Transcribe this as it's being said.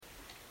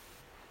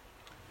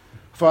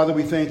Father,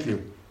 we thank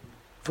you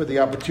for the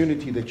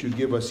opportunity that you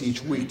give us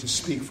each week to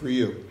speak for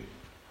you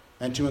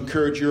and to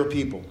encourage your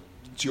people.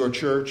 It's your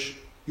church,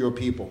 your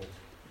people.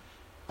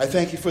 I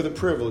thank you for the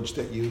privilege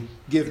that you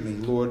give me,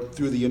 Lord,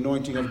 through the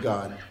anointing of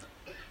God.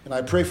 And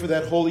I pray for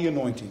that holy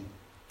anointing,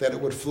 that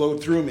it would flow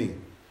through me,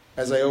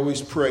 as I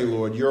always pray,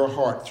 Lord, your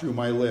heart through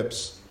my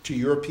lips to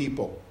your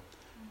people.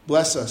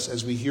 Bless us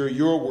as we hear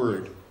your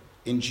word.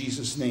 In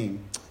Jesus'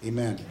 name,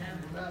 amen.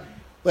 Amen.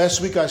 Last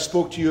week I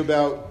spoke to you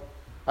about,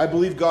 I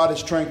believe God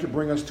is trying to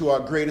bring us to our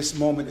greatest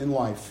moment in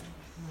life.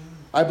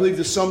 I believe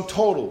the sum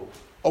total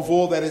of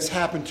all that has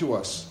happened to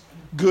us,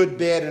 good,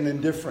 bad, and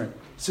indifferent,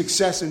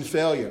 success and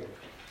failure,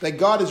 that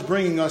God is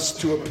bringing us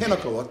to a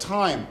pinnacle, a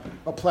time,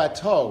 a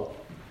plateau,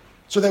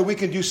 so that we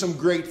can do some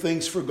great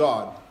things for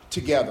God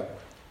together.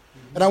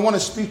 And I want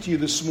to speak to you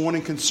this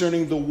morning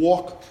concerning the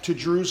walk to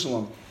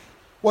Jerusalem,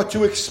 what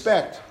to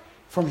expect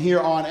from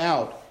here on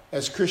out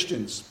as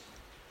Christians.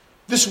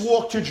 This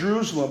walk to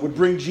Jerusalem would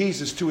bring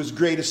Jesus to his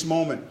greatest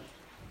moment.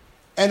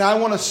 And I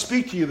want to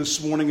speak to you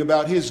this morning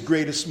about his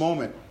greatest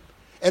moment.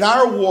 And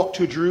our walk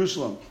to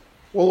Jerusalem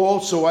will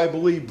also, I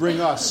believe, bring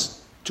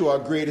us to our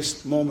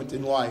greatest moment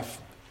in life.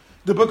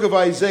 The book of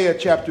Isaiah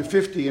chapter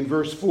 50 and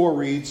verse 4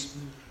 reads,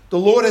 "The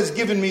Lord has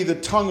given me the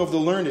tongue of the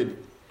learned,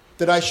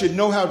 that I should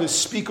know how to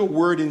speak a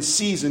word in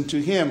season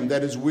to him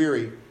that is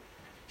weary.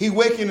 He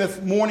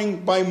wakeneth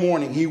morning by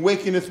morning. He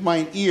wakeneth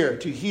mine ear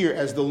to hear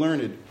as the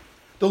learned.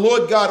 The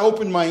Lord God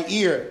opened my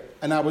ear,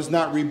 and I was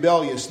not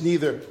rebellious,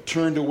 neither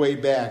turned away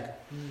back.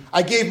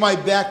 I gave my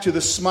back to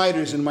the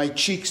smiters, and my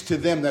cheeks to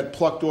them that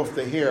plucked off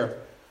the hair.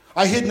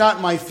 I hid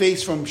not my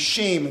face from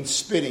shame and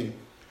spitting.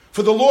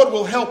 For the Lord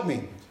will help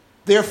me.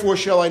 Therefore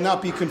shall I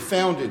not be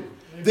confounded.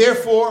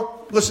 Therefore,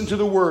 listen to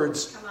the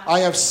words, I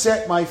have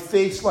set my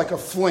face like a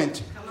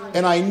flint,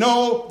 and I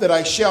know that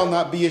I shall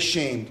not be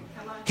ashamed.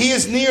 He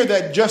is near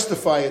that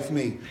justifieth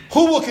me.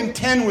 Who will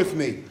contend with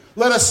me?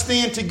 Let us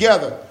stand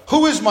together.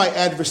 Who is my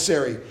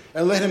adversary?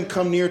 And let him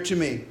come near to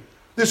me."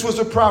 This was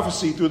a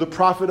prophecy through the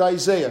prophet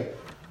Isaiah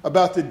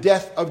about the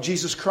death of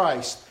Jesus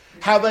Christ.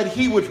 How that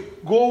he would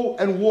go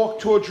and walk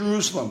toward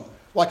Jerusalem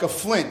like a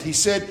flint. He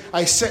said,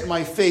 I set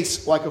my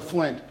face like a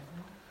flint.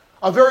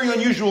 A very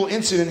unusual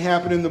incident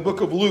happened in the book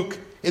of Luke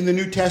in the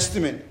New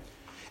Testament.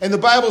 And the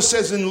Bible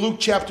says in Luke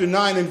chapter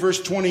 9 and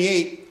verse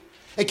 28,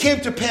 "It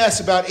came to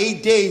pass about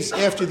 8 days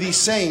after these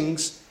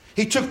sayings,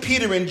 he took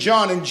Peter and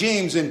John and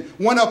James and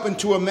went up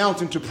into a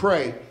mountain to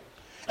pray.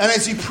 And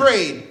as he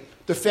prayed,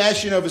 the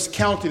fashion of his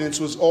countenance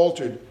was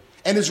altered,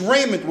 and his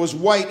raiment was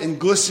white and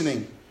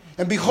glistening.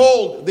 And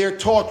behold, there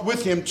talked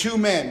with him 2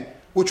 men,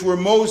 which were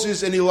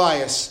Moses and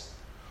Elias,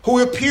 who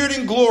appeared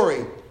in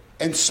glory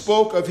and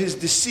spoke of his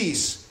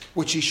decease,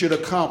 which he should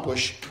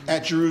accomplish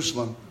at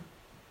Jerusalem."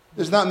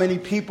 There's not many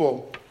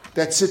people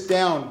that sit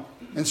down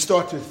and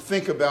start to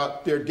think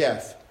about their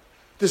death.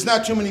 There's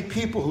not too many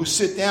people who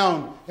sit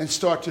down and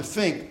start to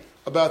think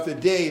about the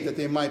day that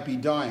they might be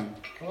dying.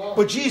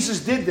 But Jesus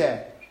did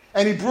that.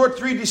 And he brought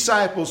 3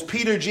 disciples,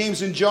 Peter,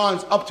 James, and John,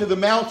 up to the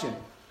mountain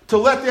to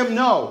let them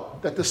know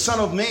that the Son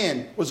of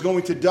Man was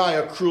going to die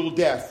a cruel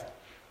death.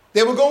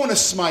 They were going to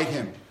smite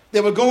him. They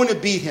were going to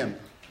beat him.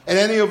 And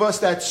any of us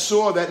that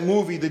saw that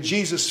movie, the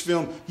Jesus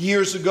film,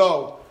 years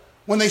ago,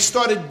 when they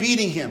started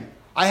beating him,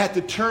 I had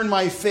to turn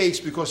my face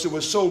because it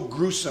was so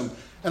gruesome.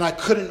 And I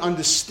couldn't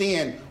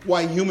understand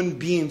why human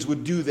beings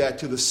would do that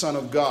to the Son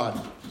of God.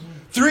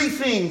 3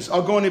 things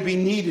are going to be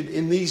needed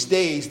in these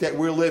days that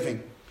we're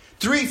living.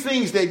 3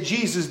 things that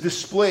Jesus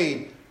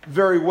displayed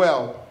very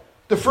well.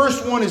 The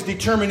first one is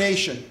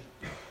determination.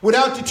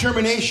 Without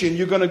determination,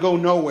 you're going to go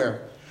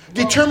nowhere.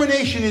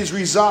 Determination is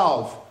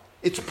resolve.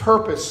 It's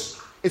purpose.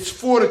 It's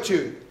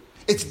fortitude.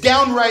 It's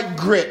downright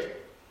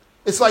grit.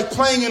 It's like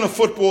playing in a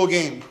football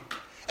game.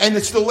 And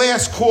it's the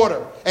last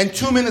quarter. And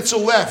 2 minutes are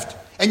left.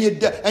 And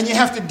you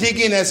have to dig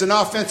in as an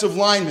offensive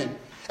lineman.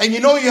 And you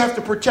know you have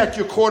to protect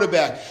your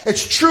quarterback.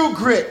 It's true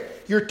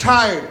grit. You're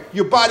tired.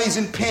 Your body's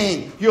in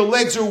pain. Your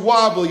legs are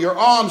wobbly. Your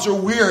arms are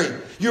weary.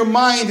 Your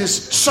mind is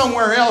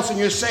somewhere else. And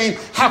you're saying,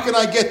 how can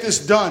I get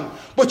this done?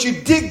 But you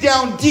dig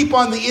down deep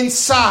on the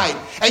inside.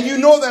 And you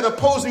know that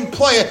opposing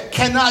player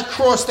cannot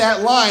cross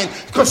that line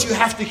because you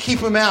have to keep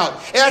him out.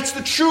 And that's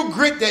the true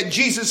grit that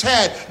Jesus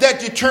had. That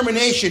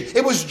determination.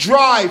 It was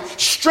drive,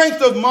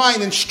 strength of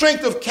mind, and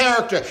strength of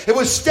character. It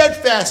was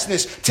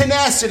steadfastness,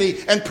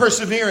 tenacity, and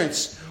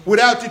perseverance.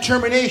 Without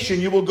determination,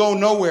 you will go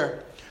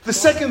nowhere. The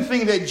second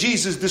thing that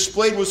Jesus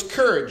displayed was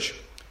courage.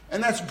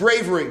 And that's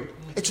bravery.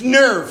 It's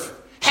nerve.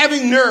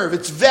 Having nerve.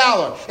 It's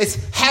valor. It's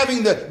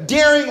having the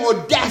daring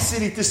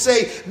audacity to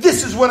say,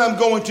 this is what I'm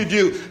going to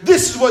do.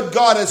 This is what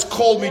God has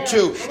called me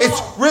to.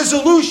 It's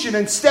resolution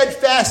and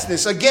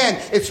steadfastness.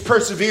 Again, it's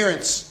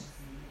perseverance.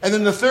 And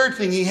then the third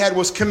thing he had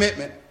was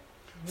commitment.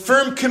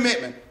 Firm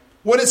commitment.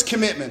 What is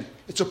commitment?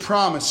 It's a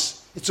promise.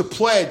 It's a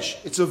pledge.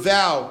 It's a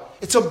vow.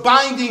 It's a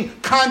binding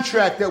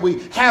contract that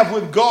we have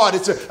with God.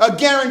 It's a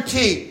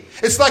guarantee.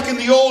 It's like in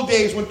the old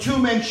days when two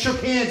men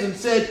shook hands and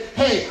said,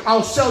 hey,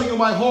 I'll sell you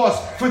my horse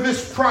for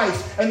this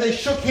price. And they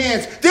shook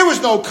hands. There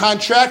was no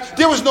contract.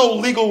 There was no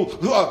legal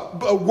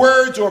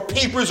words or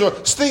papers or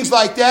things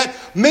like that.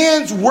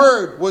 Man's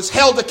word was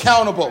held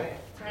accountable.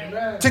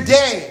 Amen.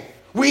 Today,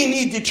 we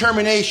need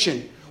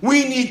determination.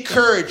 We need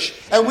courage,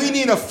 and we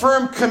need a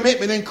firm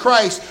commitment in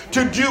Christ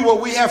to do what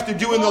we have to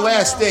do in the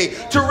last day,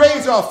 to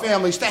raise our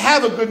families, to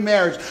have a good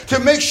marriage, to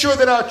make sure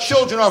that our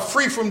children are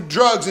free from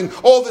drugs and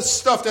all this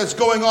stuff that's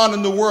going on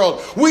in the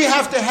world. We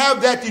have to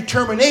have that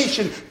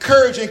determination,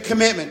 courage, and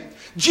commitment.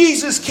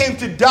 Jesus came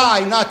to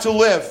die, not to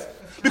live,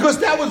 because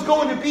that was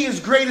going to be his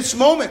greatest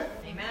moment.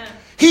 Amen.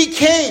 He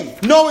came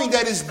knowing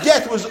that his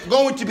death was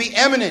going to be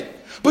imminent.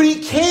 But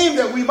he came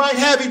that we might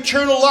have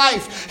eternal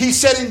life. He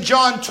said in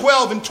John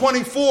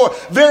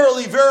 12:24,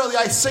 verily, verily,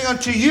 I say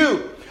unto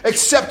you,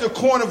 except a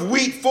corn of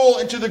wheat fall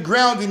into the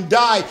ground and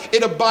die,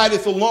 it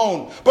abideth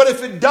alone. But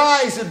if it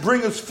dies, it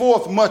bringeth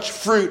forth much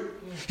fruit.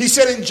 He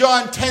said in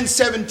John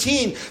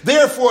 10:17,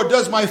 therefore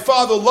does my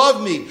Father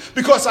love me,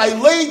 because I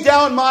lay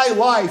down my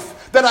life,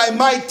 that I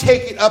might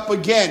take it up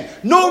again.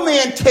 No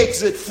man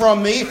takes it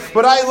from me,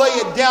 but I lay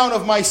it down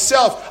of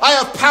myself. I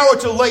have power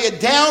to lay it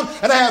down,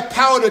 and I have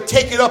power to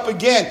take it up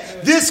again.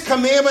 This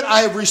commandment I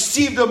have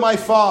received of my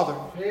Father.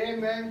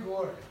 Amen.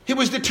 He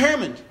was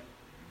determined,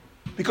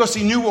 because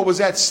he knew what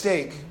was at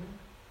stake.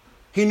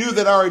 He knew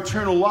that our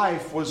eternal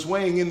life was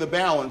weighing in the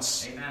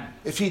balance. Amen.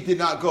 If he did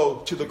not go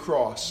to the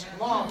cross.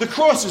 The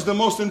cross is the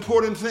most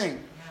important thing.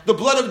 The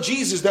blood of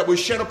Jesus that was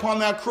shed upon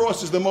that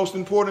cross is the most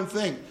important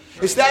thing.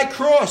 It's that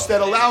cross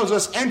that allows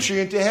us entry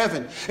into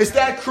heaven. It's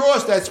that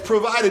cross that's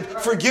provided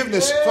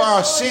forgiveness for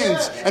our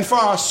sins and for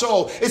our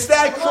soul. It's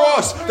that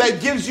cross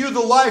that gives you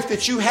the life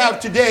that you have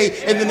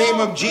today in the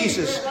name of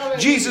Jesus.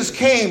 Jesus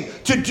came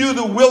to do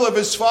the will of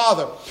his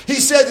Father. He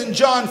said in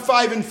John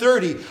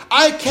 5:30,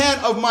 I can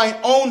of my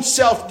own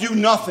self do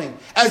nothing.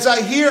 As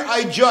I hear,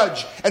 I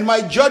judge, and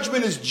my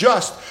judgment is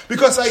just,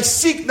 because I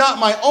seek not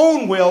my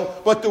own will,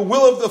 but the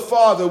will of the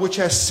Father which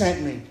has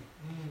sent me.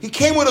 He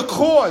came with a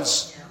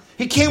cause.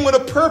 He came with a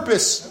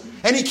purpose,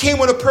 and he came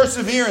with a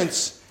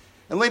perseverance.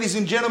 And ladies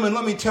and gentlemen,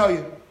 let me tell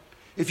you,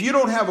 if you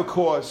don't have a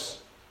cause,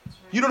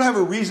 you don't have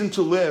a reason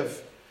to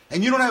live,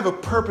 and you don't have a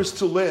purpose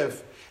to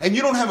live, and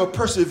you don't have a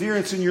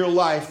perseverance in your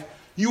life,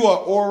 you are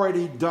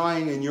already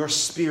dying in your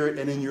spirit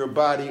and in your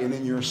body and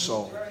in your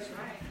soul.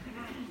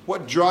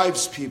 What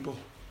drives people?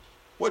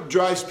 What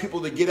drives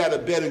people to get out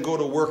of bed and go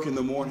to work in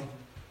the morning?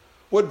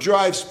 What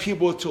drives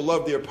people to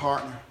love their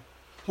partner?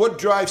 What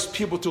drives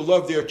people to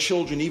love their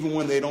children even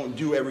when they don't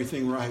do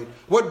everything right?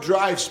 What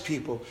drives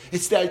people?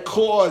 It's that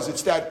cause,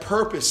 it's that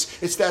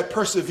purpose, it's that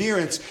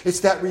perseverance, it's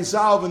that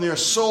resolve in their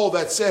soul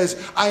that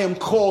says, I am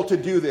called to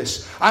do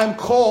this. I'm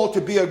called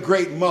to be a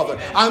great mother.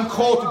 I'm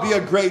called to be a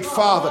great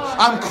father.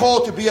 I'm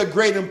called to be a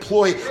great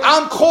employee.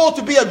 I'm called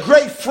to be a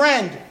great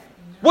friend.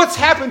 What's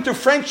happened to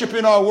friendship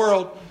in our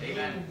world?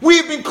 Amen.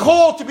 We've been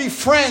called to be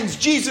friends.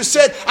 Jesus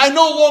said, I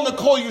no longer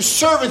call you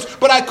servants,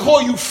 but I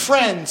call you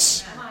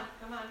friends.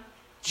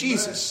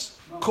 Jesus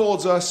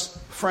calls us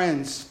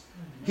friends.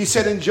 He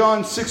said in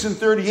John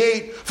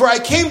 6:38, for I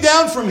came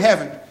down from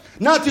heaven,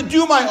 not to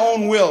do my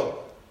own will,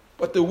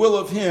 but the will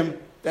of him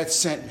that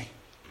sent me.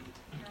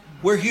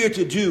 We're here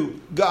to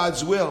do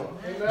God's will.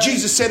 Amen.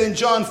 Jesus said in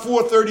John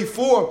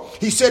 4:34,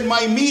 he said,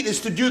 my meat is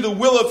to do the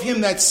will of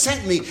him that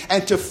sent me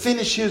and to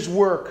finish his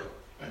work.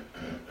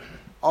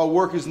 Our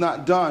work is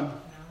not done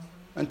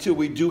until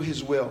we do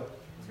his will.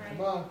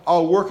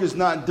 Our work is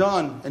not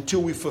done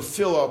until we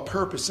fulfill our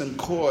purpose and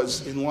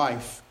cause in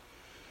life.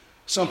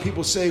 Some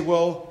people say,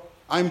 well,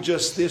 I'm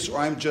just this or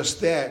I'm just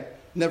that.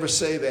 Never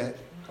say that.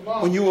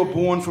 When you were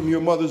born from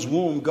your mother's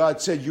womb, God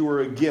said you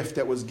were a gift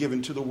that was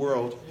given to the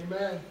world.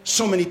 Amen.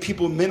 So many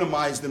people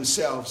minimize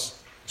themselves.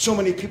 So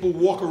many people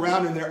walk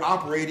around in their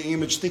operating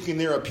image thinking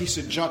they're a piece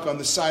of junk on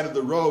the side of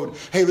the road.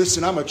 Hey,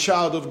 listen, I'm a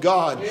child of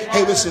God.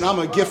 Hey, listen, I'm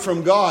a gift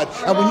from God.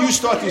 And when you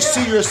start to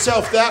see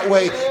yourself that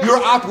way,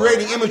 your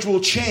operating image will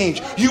change.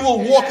 You will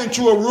walk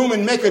into a room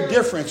and make a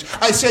difference.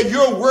 I said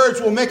your words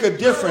will make a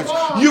difference.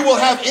 You will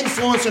have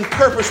influence and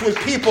purpose with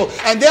people,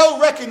 and they'll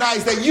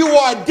recognize that you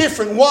are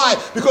different.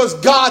 Why? Because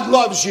God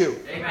loves you.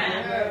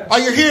 Amen. Are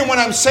you hearing what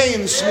I'm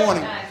saying this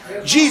morning?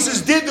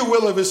 Jesus did the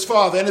will of his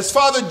Father, and his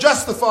Father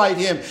justified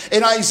him.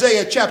 In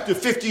Isaiah chapter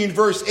 15,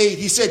 verse 8,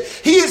 he said,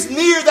 he is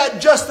near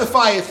that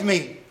justifieth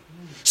me.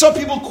 Some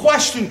people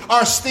question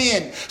our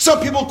stand.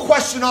 Some people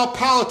question our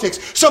politics.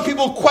 Some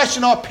people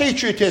question our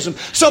patriotism.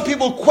 Some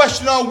people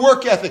question our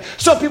work ethic.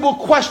 Some people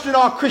question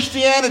our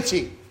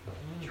Christianity.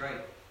 That's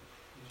right.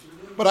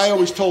 But I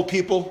always told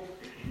people,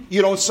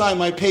 you don't sign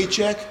my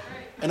paycheck,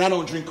 and I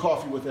don't drink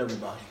coffee with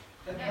everybody.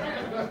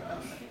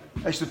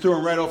 I used to throw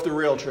them right off the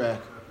rail track.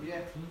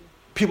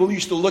 People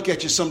used to look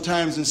at you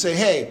sometimes and say,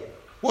 hey,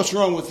 what's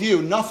wrong with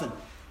you? Nothing.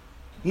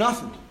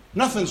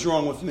 Nothing's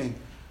wrong with me.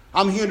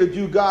 I'm here to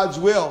do God's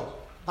will.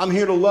 I'm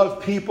here to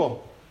love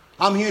people.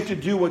 I'm here to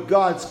do what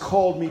God's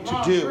called me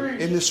to do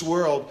in this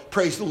world.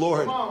 Praise the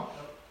Lord.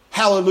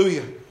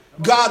 Hallelujah.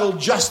 God will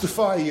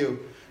justify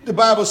you. The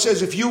Bible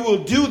says if you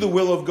will do the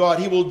will of God,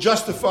 he will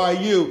justify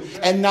you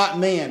and not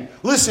man.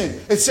 Listen,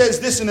 it says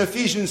this in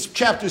Ephesians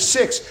chapter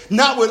 6.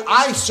 Not with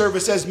eye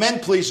service as men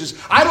pleasers.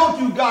 I don't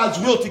do God's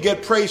will to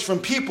get praise from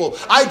people.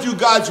 I do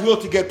God's will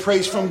to get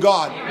praise from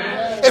God.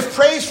 Amen. If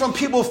praise from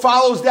people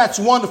follows, that's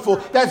wonderful.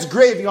 That's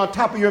gravy on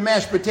top of your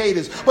mashed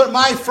potatoes. But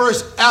my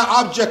first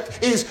object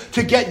is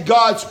to get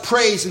God's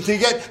praise and to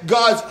get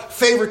God's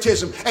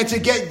favoritism and to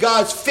get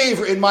God's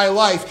favor in my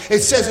life.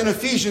 It says in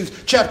Ephesians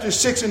chapter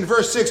 6 and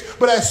verse 6,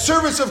 but as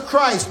servants of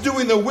Christ,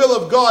 doing the will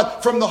of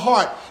God from the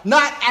heart,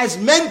 not as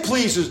men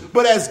pleasers,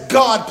 but as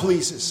God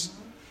pleases.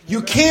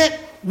 You can't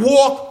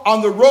walk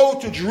on the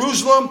road to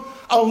Jerusalem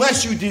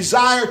unless you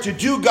desire to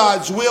do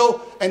God's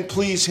will and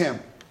please him.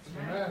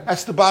 Amen.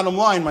 That's the bottom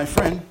line, my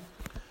friend.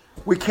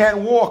 We can't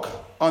walk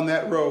on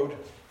that road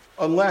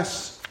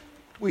unless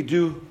we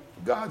do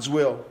God's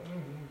will.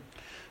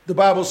 The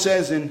Bible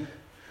says in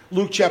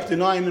Luke chapter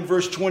 9 and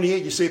verse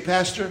 28, you say,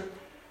 Pastor,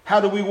 how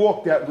do we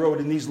walk that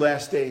road in these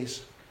last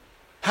days?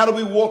 How do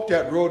we walk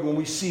that road when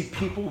we see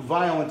people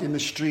violent in the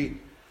street?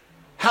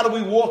 How do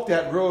we walk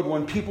that road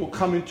when people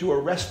come into a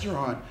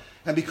restaurant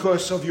and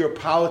because of your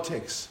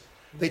politics,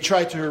 they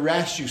try to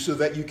harass you so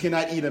that you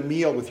cannot eat a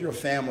meal with your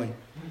family?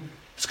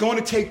 It's going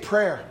to take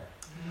prayer.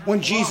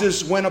 When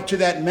Jesus went up to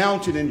that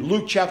mountain in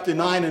Luke chapter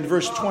 9 and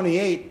verse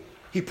 28,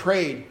 he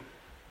prayed.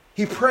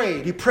 He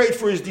prayed. He prayed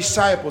for his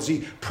disciples.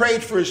 He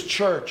prayed for his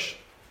church.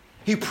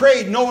 He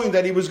prayed knowing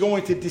that he was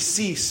going to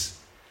decease.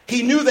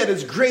 He knew that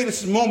his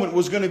greatest moment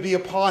was going to be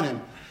upon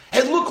him.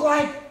 It looked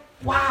like,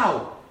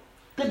 wow,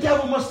 the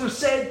devil must have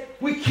said,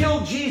 we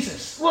killed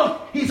Jesus.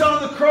 Look, he's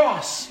on the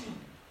cross.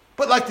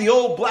 But like the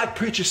old black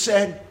preacher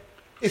said,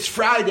 it's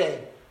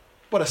Friday,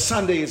 but a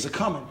Sunday is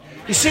a-coming.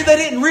 You see, they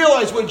didn't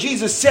realize what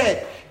Jesus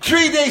said.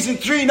 3 days and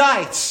 3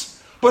 nights.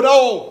 But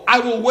oh, I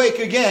will wake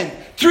again.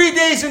 3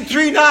 days and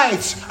 3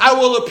 nights, I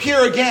will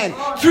appear again.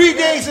 3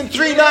 days and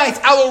 3 nights,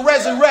 I will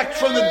resurrect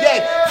from the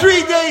dead.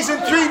 3 days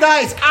and 3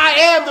 nights, I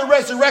am the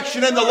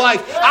resurrection and the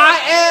life. I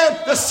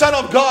am the Son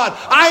of God.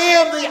 I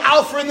am the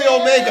Alpha and the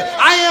Omega.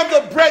 I am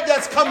the bread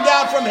that's come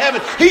down from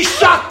heaven. He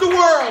shocked the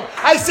world.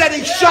 I said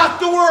he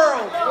shocked the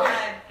world.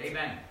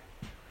 Amen.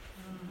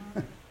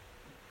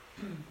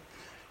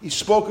 He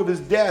spoke of his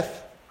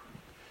death.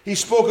 He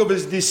spoke of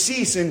his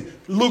decease in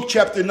Luke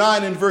chapter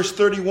 9 and verse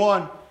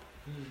 31.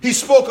 He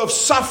spoke of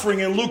suffering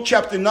in Luke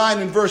chapter 9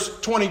 and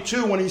verse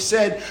 22 when he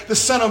said, the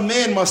Son of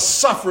Man must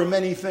suffer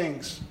many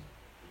things.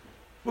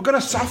 We're going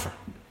to suffer.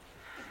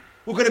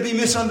 We're going to be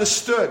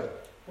misunderstood.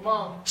 Come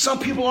on. Some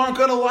people aren't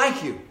going to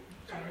like you.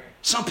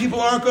 Some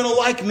people aren't going to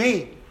like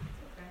me.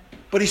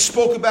 But he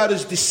spoke about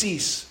his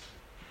decease.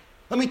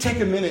 Let me take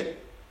a minute.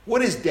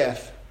 What is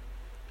death?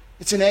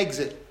 It's an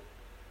exit.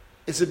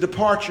 It's a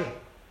departure.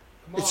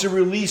 It's a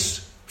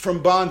release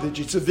from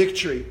bondage. It's a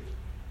victory.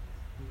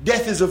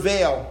 Death is a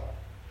veil.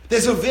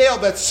 There's a veil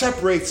that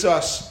separates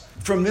us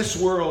from this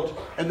world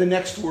and the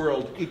next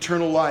world,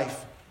 eternal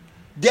life.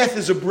 Death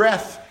is a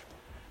breath.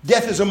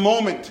 Death is a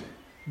moment.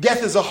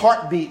 Death is a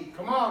heartbeat.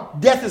 Come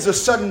on. Death is a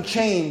sudden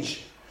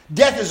change.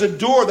 Death is a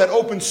door that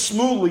opens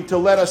smoothly to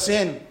let us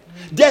in.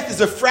 Death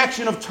is a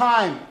fraction of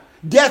time.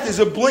 Death is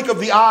a blink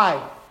of the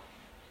eye.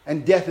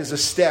 And death is a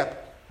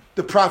step.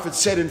 The prophet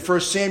said in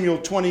 1 Samuel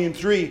 20 and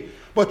 3,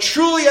 but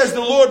truly as the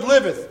Lord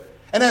liveth,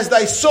 and as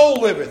thy soul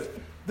liveth,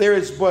 there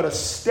is but a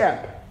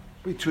step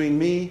between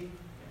me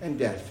and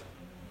death.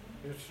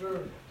 Yes,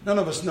 sir. None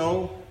of us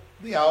know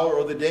the hour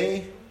or the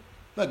day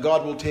that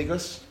God will take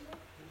us.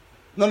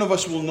 None of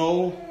us will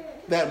know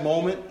that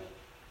moment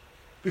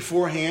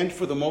beforehand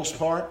for the most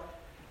part.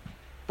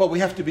 But we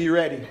have to be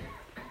ready.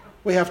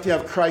 We have to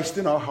have Christ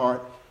in our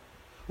heart.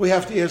 We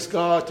have to ask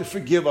God to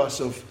forgive us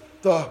of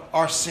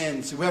our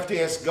sins. We have to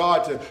ask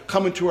God to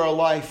come into our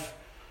life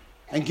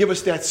and give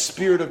us that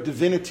spirit of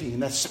divinity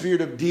and that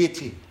spirit of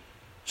deity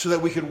so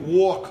that we could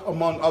walk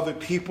among other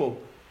people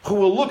who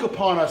will look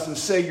upon us and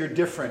say, you're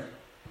different.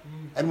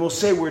 And we'll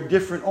say we're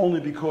different only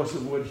because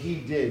of what he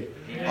did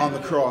on the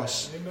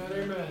cross.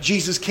 Amen.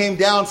 Jesus came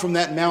down from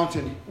that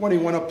mountain when he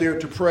went up there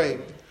to pray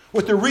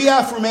with the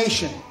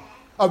reaffirmation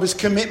of his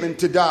commitment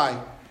to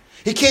die.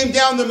 He came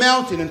down the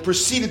mountain and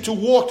proceeded to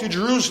walk to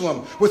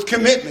Jerusalem with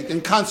commitment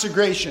and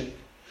consecration.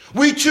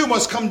 We too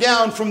must come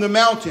down from the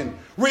mountain,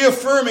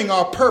 reaffirming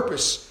our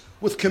purpose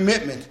with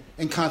commitment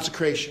and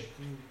consecration.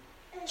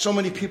 So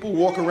many people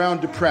walk around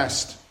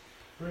depressed.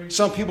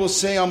 Some people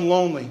say, I'm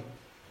lonely.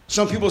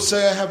 Some people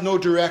say, I have no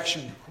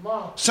direction.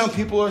 Some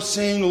people are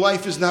saying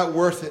life is not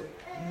worth it.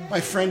 My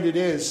friend, it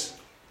is.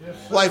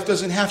 Life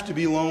doesn't have to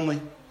be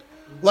lonely.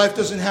 Life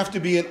doesn't have to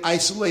be an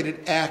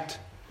isolated act.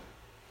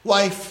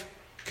 Life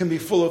can be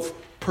full of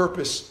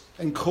purpose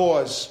and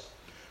cause.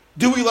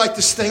 Do we like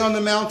to stay on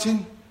the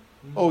mountain?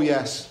 Oh,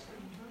 yes.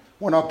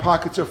 When our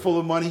pockets are full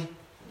of money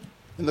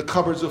and the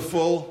cupboards are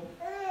full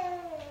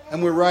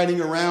and we're riding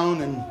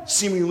around and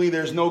seemingly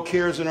there's no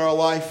cares in our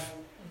life,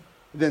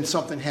 then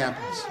something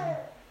happens.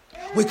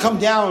 We come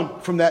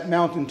down from that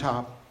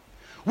mountaintop.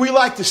 We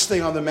like to stay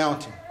on the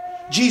mountain.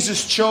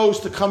 Jesus chose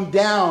to come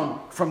down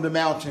from the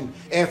mountain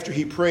after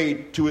he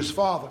prayed to his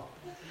Father.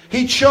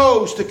 He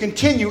chose to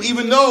continue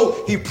even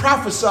though he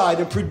prophesied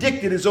and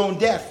predicted his own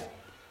death.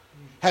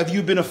 Have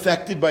you been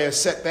affected by a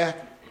setback?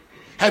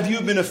 Have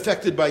you been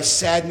affected by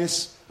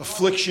sadness,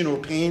 affliction, or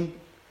pain?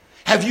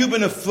 Have you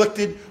been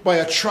afflicted by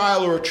a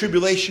trial or a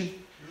tribulation?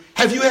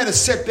 Have you had a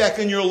setback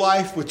in your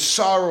life with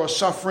sorrow or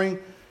suffering?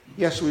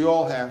 Yes, we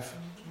all have.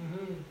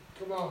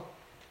 Come on.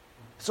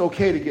 It's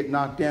okay to get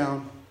knocked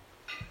down.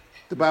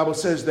 The Bible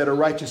says that a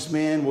righteous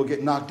man will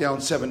get knocked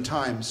down 7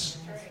 times.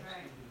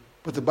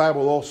 But the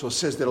Bible also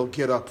says that he'll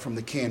get up from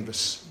the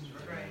canvas.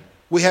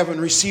 We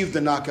haven't received the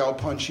knockout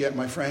punch yet,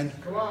 my friend.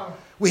 Come on.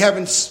 We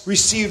haven't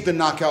received the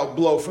knockout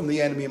blow from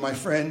the enemy, my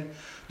friend.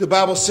 The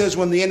Bible says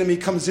when the enemy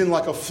comes in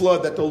like a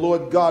flood, that the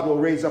Lord God will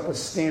raise up a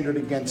standard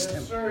against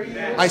him.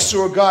 I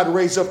saw God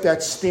raise up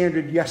that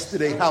standard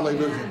yesterday.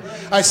 Hallelujah.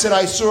 I said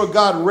I saw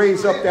God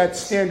raise up that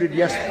standard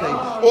yesterday.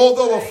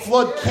 Although a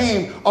flood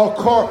came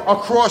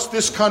across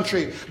this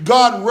country,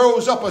 God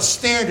rose up a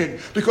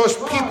standard because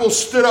people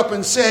stood up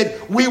and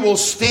said, we will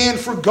stand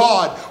for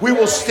God. We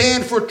will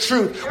stand for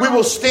truth. We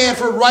will stand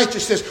for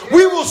righteousness.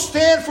 We will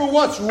stand for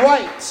what's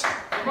right.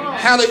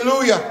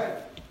 Hallelujah.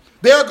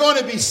 There are going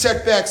to be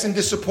setbacks and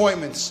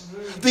disappointments.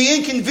 The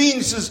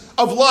inconveniences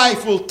of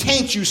life will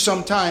taint you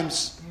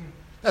sometimes.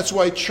 That's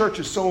why church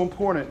is so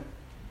important.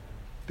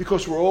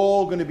 Because we're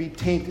all going to be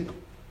tainted.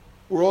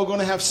 We're all going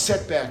to have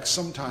setbacks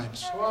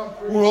sometimes.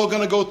 We're all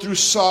going to go through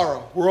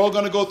sorrow. We're all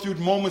going to go through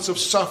moments of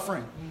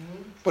suffering.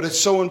 But it's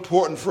so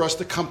important for us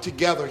to come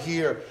together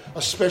here,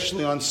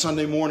 especially on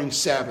Sunday morning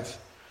Sabbath,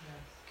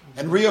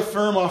 and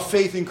reaffirm our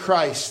faith in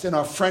Christ and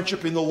our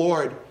friendship in the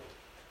Lord,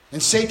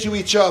 and say to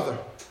each other,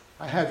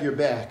 I have your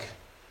back.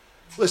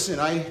 Listen,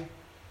 I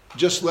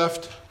just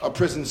left a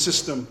prison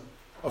system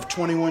of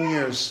 21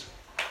 years.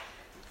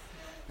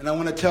 And I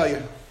want to tell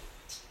you,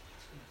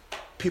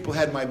 people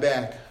had my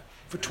back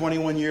for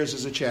 21 years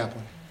as a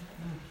chaplain.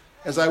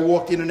 As I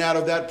walked in and out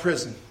of that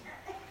prison,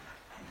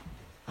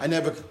 I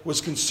never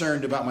was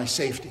concerned about my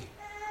safety.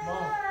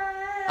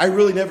 I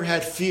really never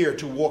had fear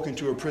to walk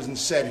into a prison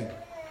setting,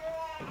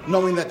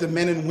 knowing that the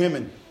men and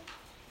women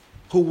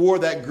who wore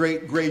that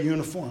great gray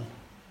uniform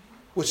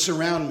would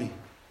surround me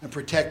and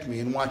protect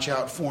me and watch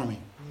out for me.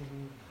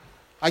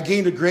 I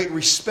gained a great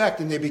respect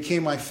and they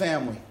became my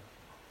family.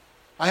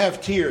 I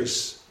have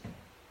tears.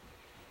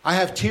 I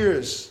have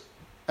tears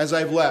as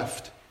I've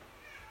left.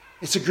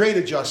 It's a great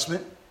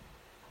adjustment.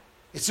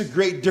 It's a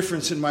great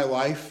difference in my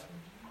life.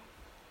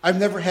 I've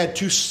never had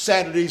 2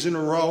 Saturdays in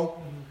a row,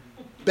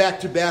 back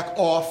to back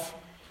off,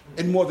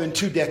 in more than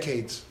 2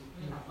 decades.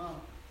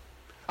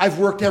 I've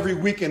worked every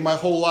weekend my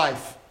whole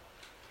life.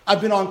 I've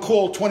been on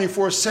call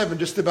 24/7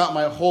 just about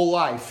my whole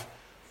life.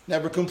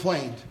 Never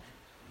complained.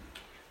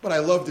 But I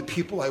love the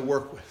people I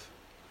work with.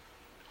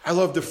 I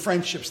love the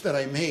friendships that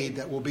I made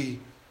that will be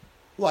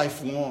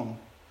lifelong.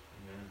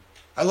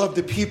 I love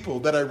the people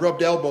that I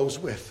rubbed elbows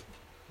with.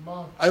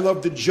 I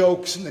love the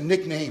jokes and the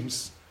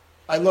nicknames.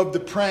 I love the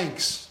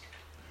pranks.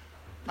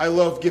 I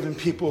love giving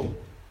people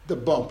the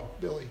bump,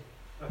 Billy.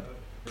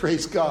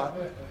 Praise God.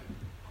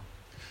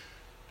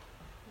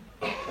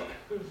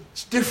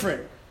 It's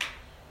different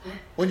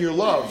when you're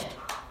loved.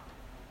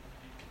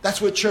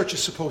 That's what church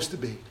is supposed to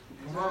be.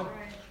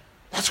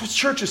 That's what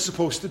church is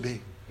supposed to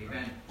be.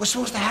 Amen. We're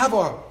supposed to have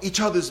each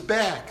other's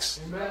backs.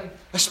 Amen.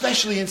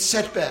 Especially in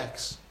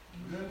setbacks.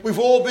 Amen. We've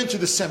all been to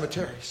the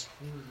cemeteries.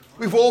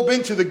 We've all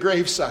been to the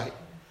gravesite.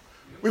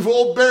 We've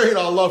all buried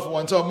our loved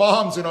ones, our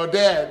moms and our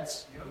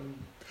dads.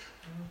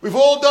 We've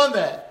all done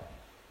that.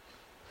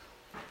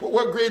 But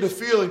what greater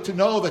feeling to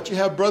know that you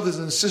have brothers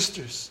and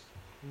sisters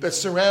that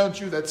surround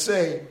you that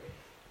say,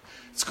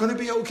 it's going to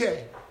be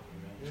okay.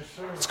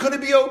 It's going to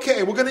be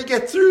okay. We're going to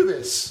get through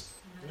this.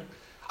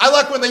 I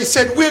like when they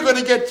said, we're going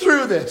to get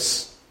through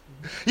this.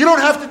 You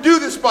don't have to do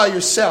this by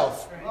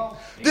yourself.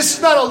 This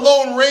is not a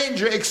Lone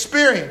Ranger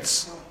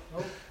experience.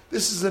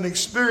 This is an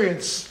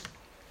experience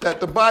that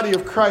the body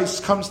of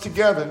Christ comes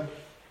together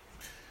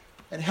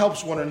and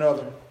helps one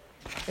another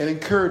and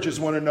encourages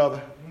one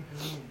another.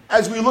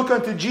 As we look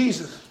unto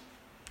Jesus,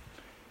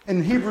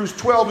 in Hebrews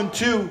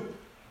 12:2,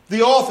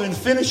 the author and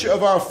finisher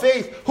of our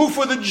faith, who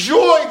for the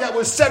joy that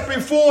was set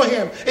before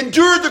him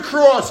endured the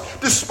cross,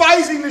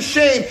 despising the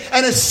shame,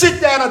 and has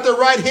sit down at the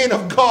right hand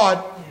of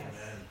God.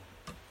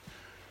 Amen.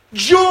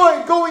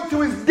 Joy going to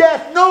his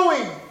death,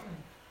 knowing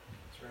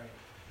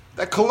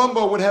that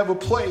Columbo would have a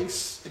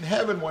place in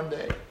heaven one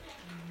day.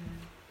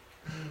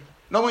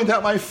 Knowing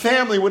that my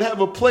family would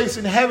have a place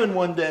in heaven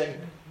one day.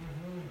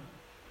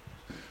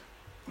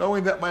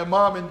 Knowing that my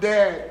mom and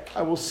dad,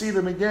 I will see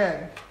them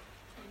again.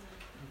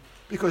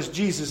 Because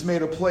Jesus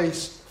made a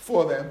place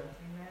for them.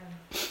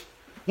 Amen.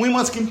 We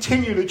must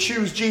continue to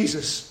choose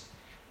Jesus.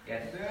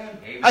 Yes.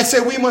 I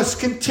said we must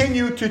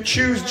continue to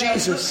choose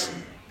Jesus.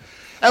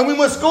 And we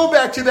must go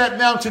back to that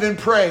mountain and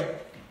pray.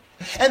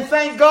 And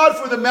thank God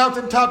for the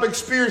mountaintop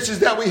experiences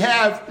that we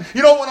have.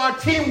 You know, when our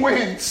team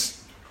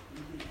wins.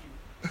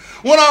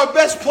 When our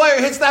best player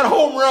hits that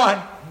home run.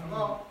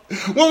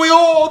 When we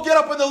all get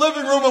up in the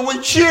living room and we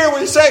cheer,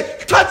 we say,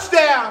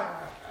 touchdown!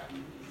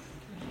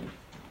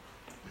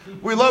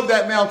 We love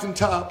that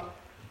mountaintop.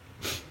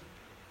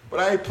 But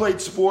I played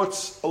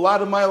sports a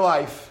lot of my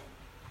life.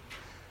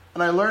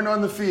 And I learned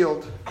on the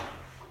field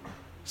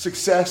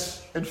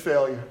success and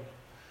failure.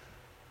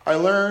 I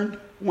learned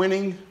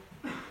winning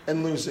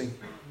and losing.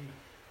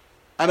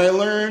 And I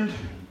learned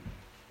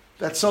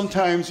that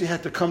sometimes you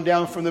had to come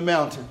down from the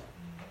mountain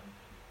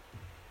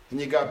and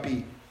you got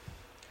beat.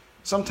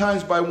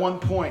 Sometimes by 1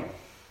 point.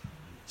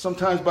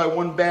 Sometimes by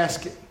 1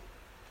 basket.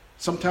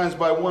 Sometimes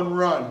by 1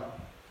 run.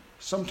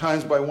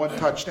 Sometimes by 1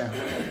 touchdown.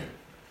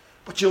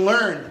 But you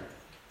learned.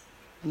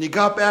 And you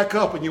got back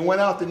up and you went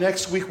out the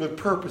next week with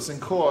purpose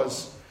and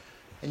cause.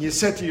 And you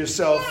said to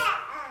yourself,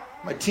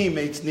 my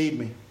teammates need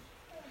me.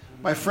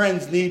 My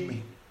friends need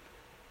me.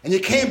 And you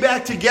came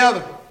back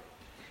together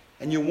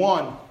and you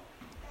won.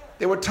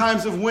 There were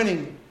times of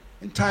winning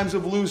and times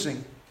of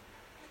losing.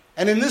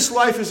 And in this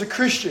life as a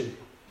Christian,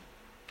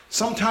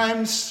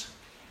 sometimes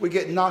we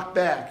get knocked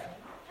back.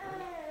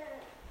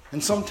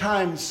 And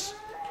sometimes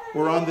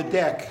we're on the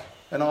deck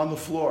and on the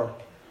floor.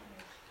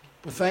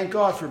 But thank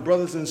God for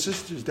brothers and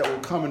sisters that will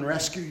come and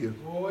rescue you.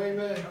 Oh,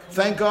 amen.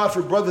 Thank God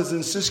for brothers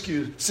and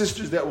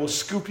sisters that will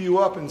scoop you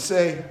up and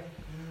say,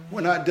 we're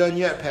not done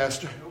yet,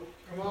 Pastor.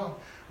 Come on.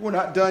 We're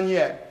not done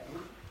yet.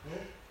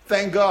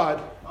 Thank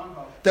God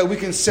that we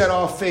can set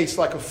our face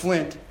like a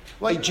flint,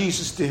 like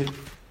Jesus did.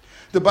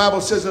 The Bible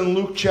says in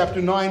Luke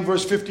chapter 9,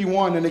 verse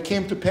 51, and it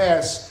came to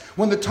pass,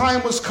 when the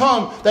time was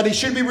come that he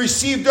should be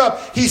received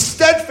up, he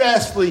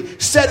steadfastly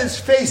set his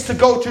face to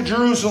go to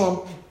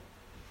Jerusalem.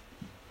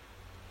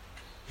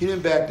 He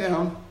didn't back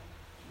down.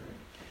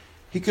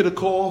 He could have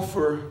called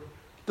for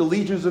the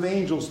legions of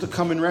angels to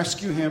come and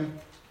rescue him.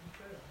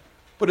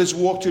 But his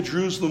walk to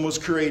Jerusalem was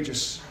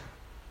courageous.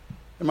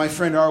 And my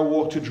friend, our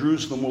walk to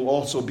Jerusalem will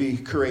also be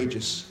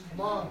courageous.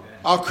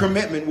 Our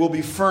commitment will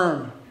be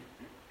firm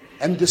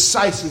and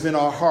decisive in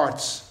our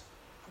hearts.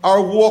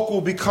 Our walk will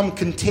become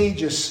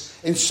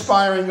contagious,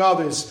 inspiring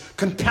others,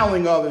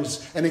 compelling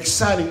others, and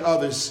exciting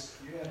others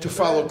to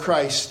follow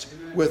Christ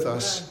with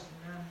us.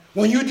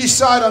 When you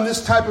decide on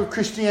this type of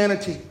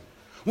Christianity,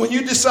 when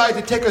you decide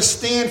to take a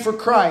stand for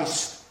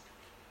Christ,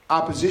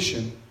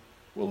 opposition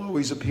will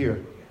always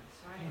appear.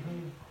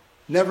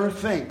 Never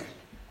think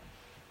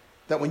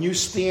that when you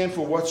stand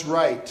for what's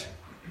right,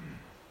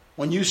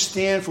 when you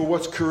stand for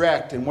what's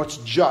correct and what's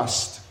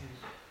just,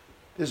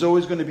 there's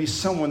always going to be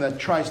someone that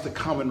tries to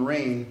come and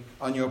rain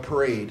on your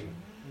parade.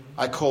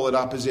 I call it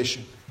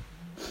opposition.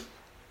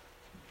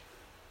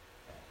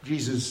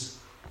 Jesus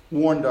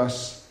warned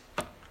us.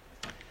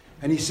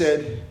 And he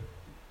said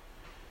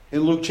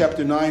in Luke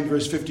chapter 9,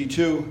 verse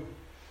 52,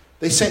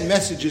 they sent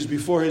messages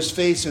before his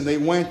face, and they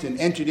went and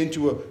entered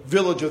into a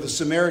village of the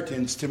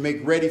Samaritans to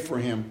make ready for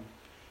him.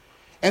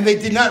 And they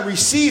did not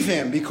receive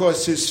him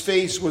because his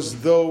face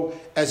was though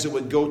as it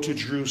would go to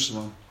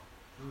Jerusalem.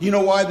 You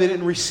know why they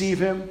didn't receive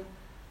him?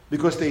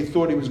 Because they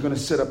thought he was going to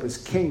set up his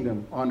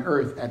kingdom on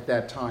earth at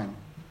that time.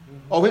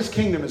 Oh, his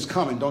kingdom is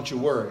coming. Don't you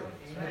worry.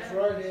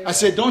 I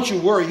said, don't you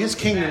worry. His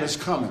kingdom is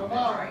coming.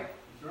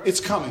 It's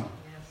coming.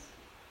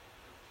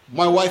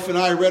 My wife and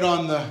I read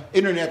on the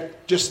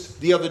internet just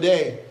the other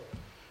day,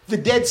 the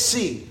Dead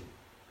Sea,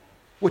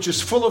 which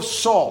is full of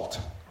salt,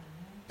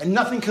 and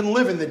nothing can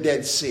live in the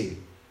Dead Sea.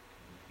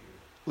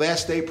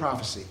 Last day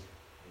prophecy.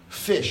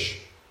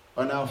 Fish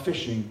are now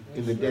fishing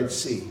in the Dead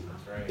Sea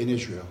in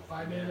Israel.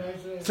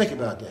 Think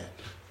about that.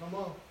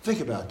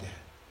 Think about that.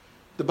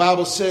 The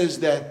Bible says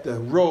that the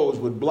rose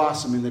would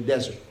blossom in the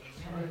desert.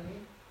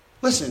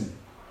 Listen,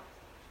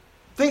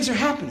 things are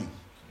happening.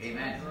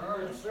 Amen.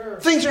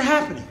 Things are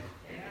happening.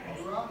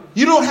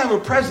 You don't have a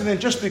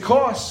president just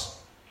because.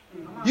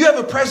 You have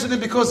a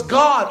president because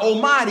God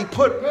Almighty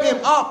put him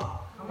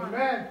up.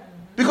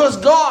 Because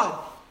God,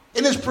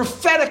 in his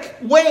prophetic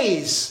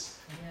ways,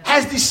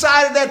 has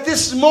decided at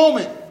this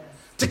moment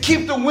to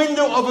keep the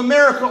window of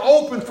America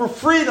open for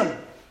freedom,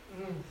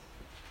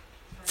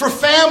 for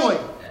family,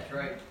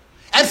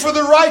 and for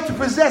the right to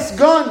possess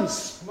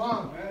guns.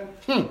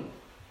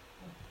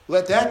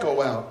 Let that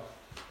go out.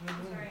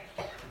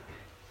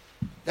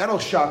 That'll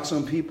shock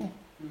some people.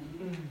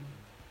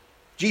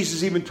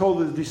 Jesus even told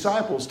the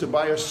disciples to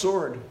buy a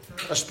sword,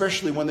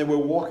 especially when they were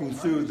walking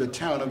through the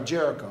town of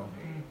Jericho.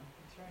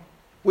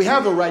 We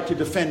have a right to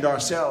defend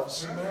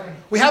ourselves.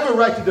 We have a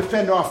right to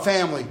defend our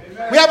family.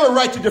 We have a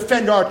right to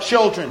defend our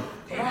children.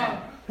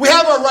 We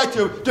have a right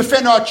to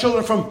defend our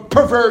children from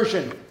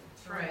perversion.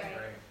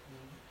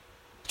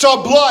 It's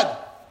our blood.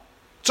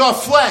 It's our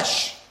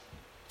flesh.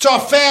 It's our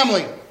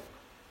family.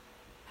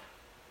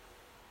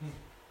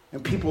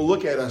 And people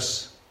look at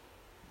us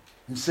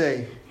and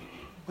say,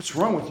 what's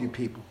wrong with you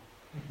people?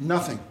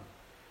 Nothing.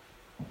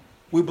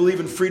 We believe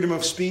in freedom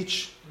of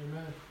speech.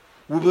 Amen.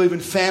 We believe in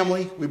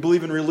family. We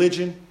believe in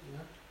religion. Yeah.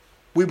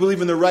 We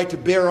believe in the right to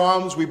bear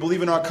arms. We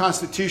believe in our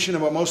Constitution.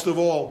 And most of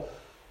all,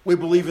 we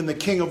believe in the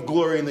King of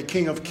glory and the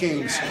King of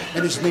kings.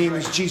 And his name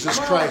is Jesus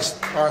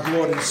Christ, our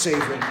Lord and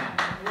Savior.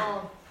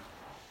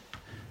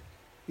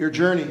 Your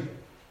journey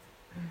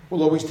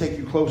will always take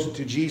you closer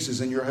to Jesus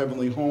and your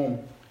heavenly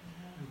home.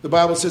 The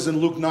Bible says in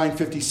Luke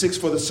 9:56,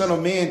 for the Son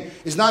of Man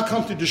is not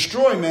come to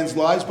destroy men's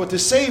lives, but to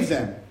save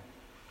them.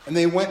 And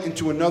they went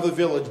into another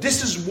village.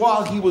 This is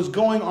while he was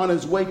going on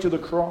his way to the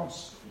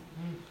cross.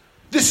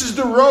 This is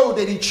the road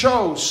that he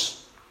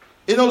chose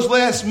in those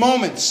last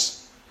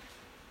moments.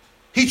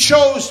 He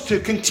chose to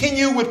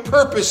continue with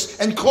purpose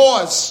and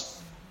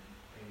cause.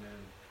 Amen.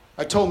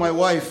 I told my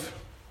wife,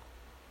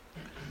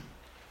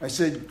 I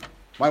said,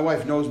 my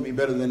wife knows me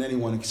better than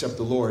anyone except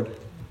the Lord.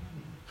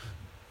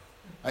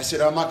 I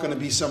said, I'm not going to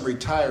be some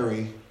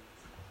retiree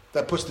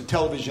that puts the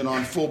television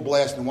on full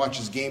blast and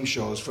watches game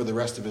shows for the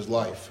rest of his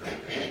life.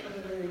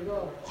 There you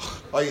go.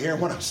 Are you hearing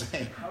what I'm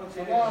saying?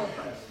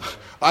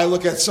 I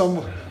look at some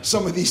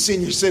of these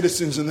senior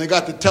citizens and they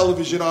got the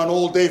television on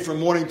all day from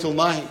morning till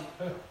night.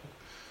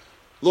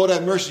 Lord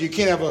have mercy, you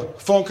can't have a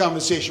phone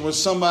conversation with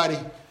somebody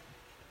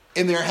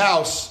in their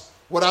house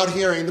without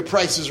hearing The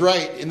Price is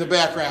Right in the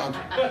background.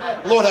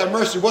 Lord have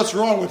mercy, what's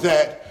wrong with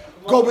that?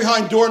 Go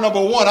behind door number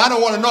 1. I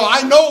don't want to know.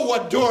 I know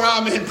what door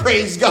I'm in,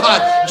 praise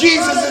God.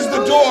 Jesus is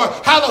the door.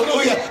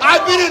 Hallelujah.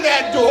 I've been in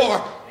that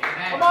door.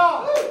 Come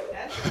on.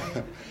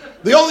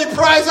 The only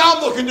prize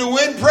I'm looking to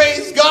win,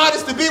 praise God,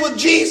 is to be with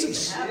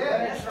Jesus.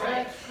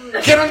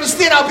 Can't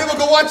understand how people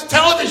can watch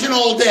television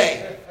all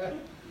day.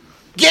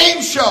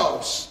 Game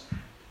shows.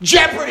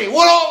 Jeopardy.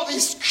 What all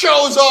these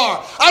shows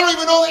are. I don't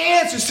even know the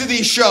answers to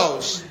these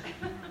shows.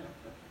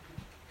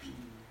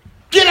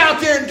 Get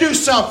out there and do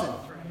something.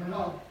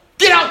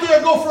 Get out there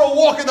and go for a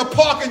walk in the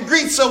park and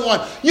greet someone.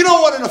 You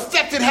know what an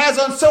effect it has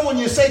on someone?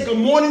 You say good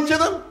morning to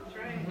them.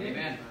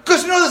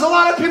 Because you know there's a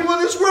lot of people in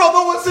this world,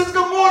 no one says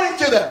good morning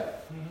to them.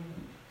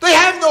 They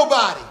have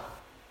nobody.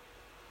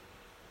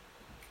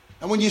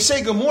 And when you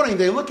say good morning,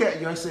 they look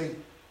at you. I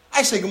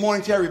say good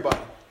morning to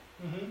everybody.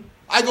 Mm-hmm.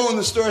 I go in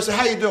the store and say,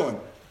 how you doing?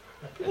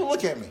 People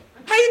look at me.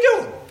 How you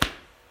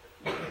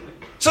doing?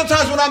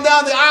 Sometimes when I'm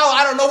down the aisle,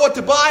 I don't know what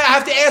to buy. I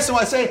have to ask them.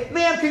 I say,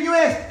 ma'am,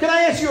 can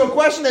I ask you a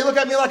question? They look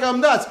at me like I'm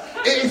nuts.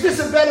 Is this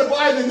a better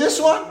buy than this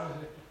one?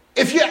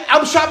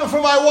 I'm shopping for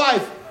my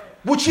wife.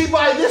 Would she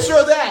buy this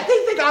or that?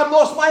 They think I've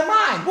lost my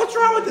mind. What's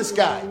wrong with this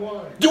guy?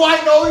 Do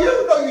I know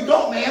you? No, you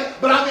don't, man.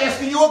 But I'm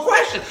asking you a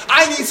question.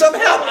 I need some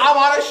help. I'm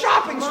on a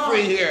shopping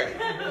spree here.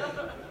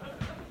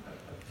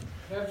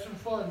 Have some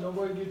fun.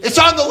 Nobody gets It's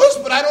on the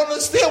list, but I don't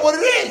understand what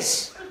it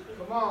is.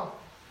 Come on.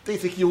 They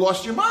think you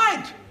lost your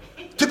mind.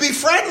 To be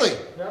friendly.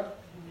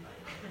 Yep.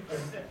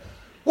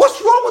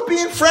 What's wrong with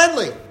being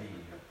friendly?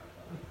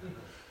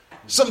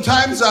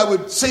 Sometimes I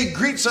would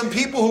greet some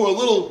people who are a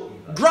little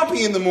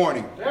grumpy in the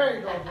morning. There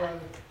you go, brother.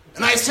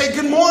 And I say,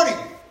 good morning.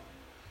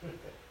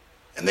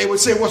 And they would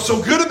say, what's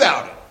so good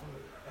about it?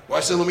 Well,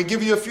 I said, let me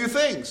give you a few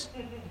things.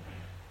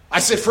 I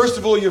said, first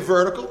of all, you're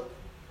vertical.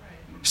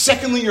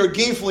 Secondly, you're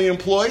gainfully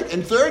employed.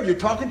 And third, you're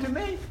talking to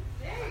me.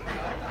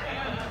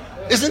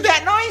 Isn't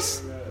that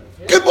nice?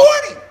 Good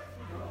morning.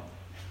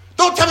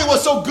 Don't tell me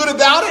what's so good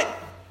about it.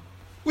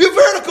 We're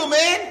vertical,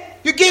 man.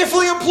 You're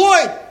gainfully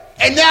employed.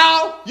 And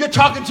now you're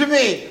talking to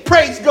me.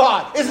 Praise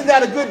God. Isn't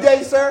that a good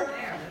day, sir?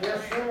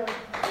 Yes, sir.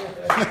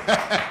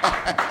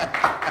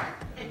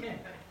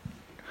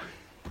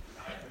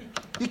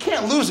 You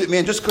can't lose it,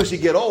 man, just because you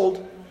get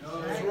old.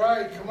 That's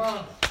right. Come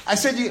on. I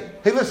said,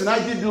 hey, listen, I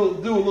did do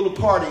a little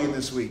partying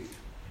this week.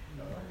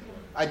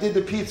 I did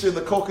the pizza and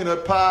the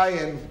coconut pie,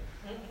 and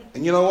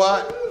you know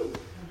what?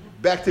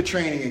 Back to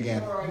training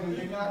again.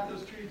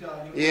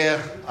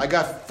 Yeah, I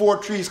got 4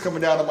 trees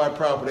coming down on my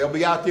property. I'll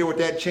be out there with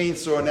that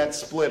chainsaw and that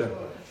splitter.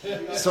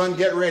 Son,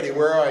 get ready.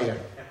 Where are you?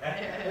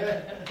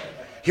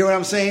 Hear what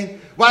I'm saying?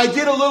 Well, I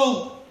did a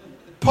little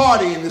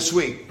partying this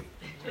week.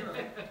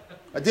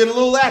 I did a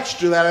little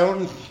extra that I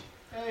don't...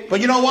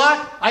 But you know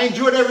what? I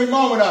enjoyed every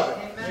moment of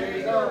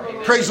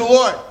it. Praise the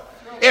Lord.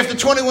 After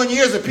 21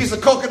 years, a piece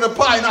of coconut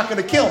pie is not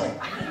going to kill me.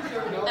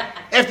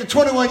 After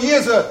 21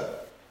 years,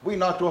 we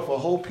knocked off a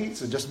whole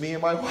pizza, just me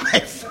and my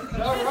wife.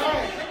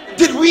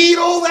 Did we eat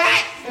all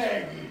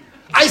that?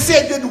 I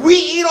said, did we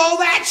eat all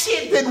that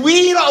shit?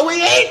 We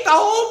ate the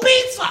whole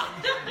pizza.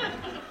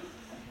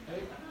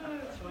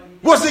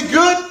 Was it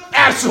good?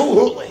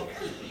 Absolutely.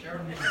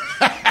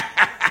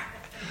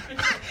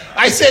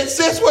 I said,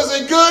 sis, was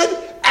it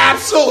good?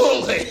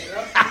 Absolutely.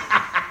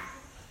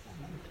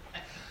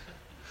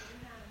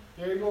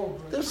 There you go.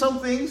 There's some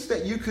things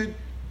that you could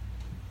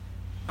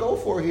go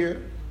for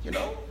here, you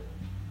know.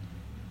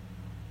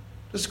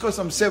 Just because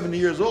I'm 70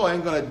 years old, I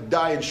ain't going to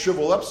die and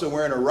shrivel up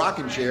somewhere in a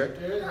rocking chair.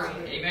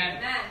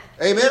 Amen.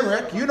 Amen,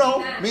 Rick. You know,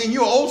 me and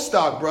you are old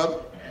stock,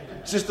 brother.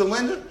 Sister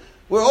Linda,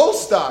 we're old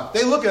stock.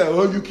 They look at it,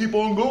 oh, you keep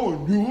on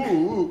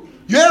going.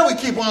 Yeah, we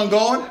keep on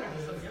going.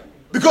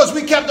 Because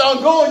we kept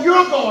on going,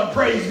 you're going,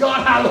 praise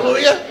God,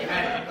 hallelujah.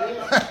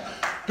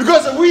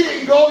 Because if we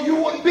didn't go, you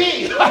wouldn't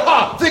be.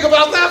 Think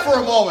about that for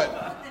a moment.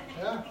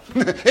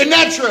 Isn't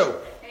that true?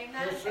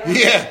 Amen.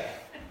 Yeah.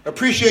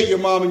 Appreciate your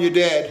mom and your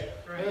dad.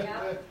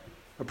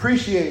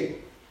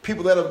 Appreciate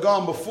people that have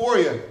gone before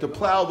you to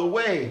plow the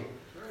way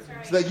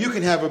so that you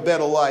can have a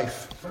better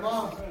life. Come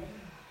on.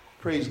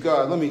 Praise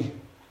God. Let me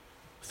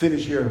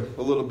finish here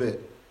a little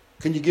bit.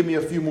 Can you give me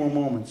a few more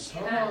moments?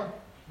 Come on.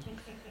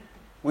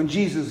 When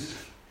Jesus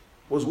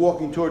was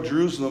walking toward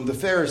Jerusalem, the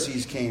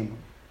Pharisees came.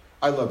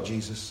 I love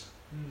Jesus.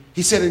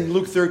 He said in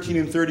Luke 13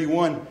 and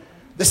 31,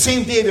 the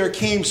same day there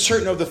came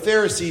certain of the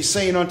Pharisees,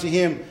 saying unto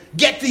him,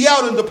 get thee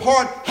out and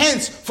depart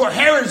hence, for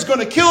Herod is going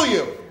to kill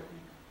you.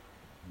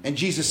 And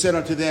Jesus said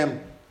unto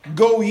them,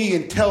 go ye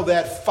and tell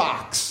that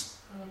fox.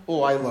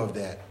 Oh, I love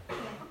that.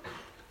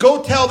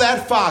 Go tell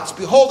that fox,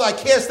 behold, I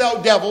cast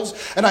out devils,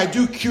 and I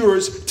do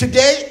cures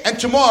today and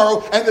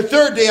tomorrow, and the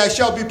third day I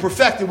shall be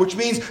perfected, which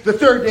means the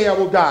third day I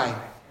will die.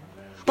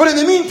 But in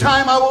the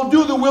meantime, I will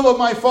do the will of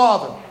my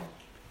Father.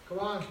 Come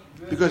on.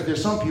 Because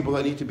there's some people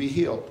that need to be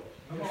healed.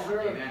 Yes,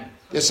 sir.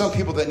 There's some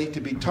people that need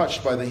to be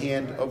touched by the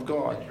hand of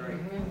God.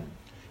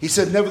 He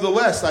said,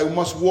 nevertheless, I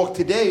must walk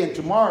today and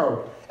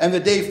tomorrow and the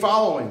day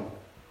following.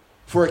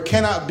 For it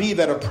cannot be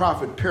that a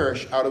prophet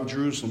perish out of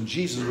Jerusalem.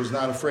 Jesus was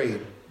not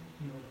afraid.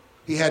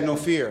 He had no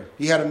fear.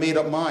 He had a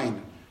made-up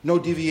mind. No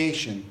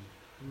deviation.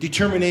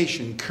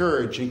 Determination,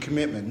 courage, and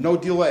commitment. No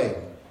delay.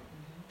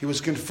 He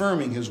was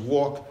confirming his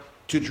walk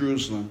to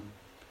Jerusalem.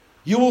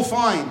 You will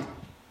find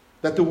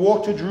that the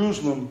walk to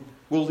Jerusalem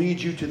will lead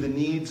you to the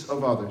needs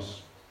of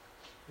others.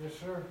 Yes,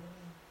 sir.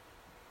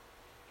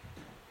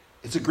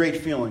 It's a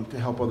great feeling to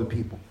help other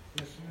people.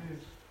 Yes, it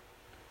is.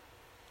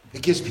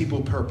 It gives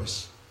people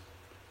purpose.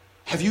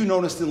 Have you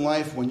noticed in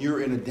life when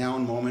you're in a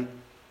down moment?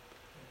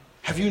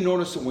 Have you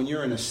noticed that when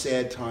you're in a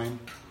sad time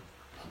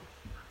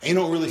and you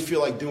don't really feel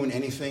like doing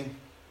anything?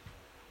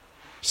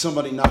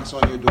 Somebody knocks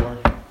on your door.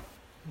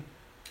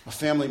 A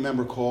family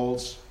member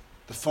calls.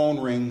 The phone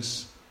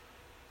rings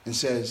and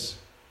says,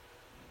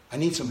 I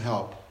need some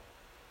help.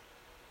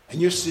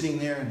 And you're sitting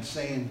there and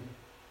saying,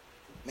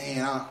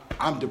 man,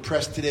 I'm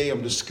depressed today.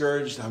 I'm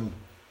discouraged.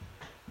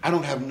 I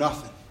don't have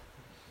nothing.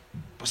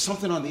 But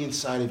something on the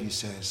inside of you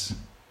says,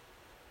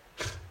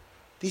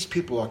 these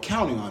people are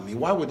counting on me.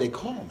 Why would they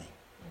call me?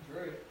 That's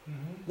right.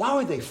 Why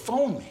would they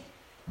phone me?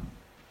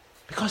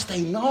 Because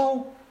they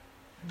know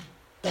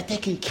that they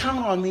can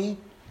count on me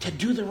to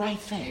do the right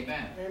thing.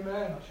 Amen.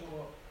 Amen.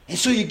 And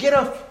so you get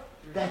off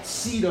that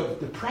seat of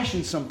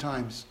depression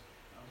sometimes.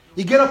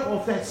 You get up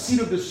off that seat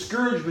of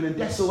discouragement and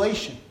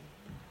desolation.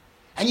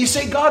 And you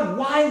say, God,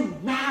 why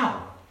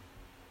now?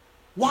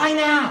 Why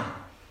now?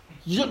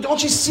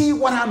 Don't you see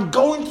what I'm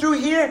going through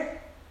here?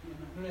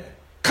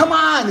 Come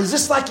on, is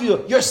this like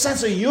your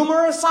sense of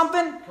humor or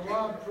something? Come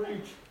on,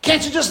 preach.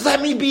 Can't you just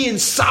let me be in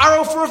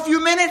sorrow for a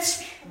few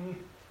minutes?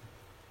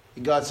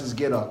 And God says,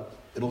 get up.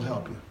 It'll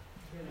help you.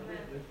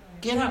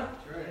 Get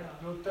up.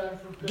 No time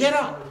for pity. Get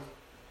up.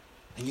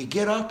 And you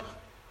get up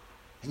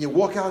and you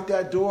walk out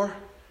that door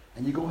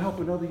and you go help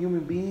another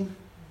human being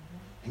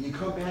and you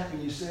come back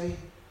and you say,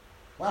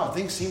 wow,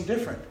 things seem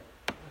different.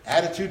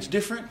 Attitude's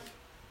different.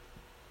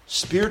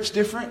 Spirit's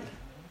different.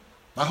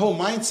 My whole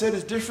mindset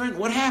is different.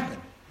 What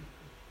happened?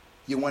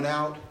 You went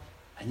out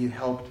and you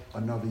helped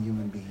another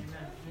human being.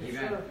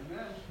 Amen.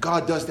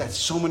 God does that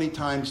so many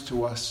times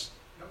to us.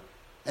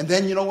 And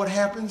then you know what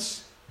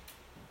happens?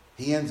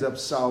 He ends up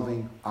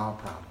solving our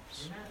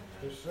problems.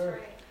 Yes, sir.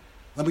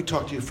 Let me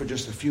talk to you for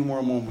just a few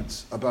more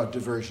moments about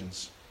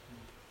diversions,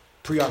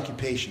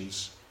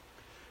 preoccupations.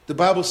 The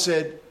Bible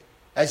said,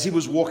 as he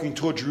was walking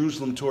toward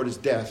Jerusalem toward his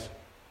death,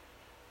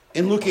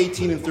 in Luke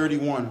 18 and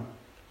 31,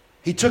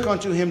 he took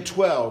unto him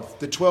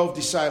the 12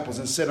 disciples,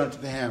 and said unto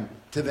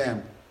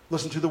them,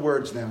 listen to the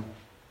words now.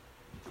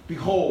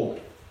 Behold,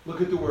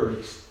 look at the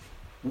words.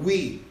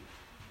 We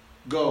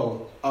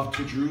go up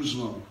to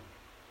Jerusalem,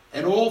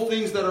 and all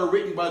things that are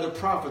written by the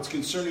prophets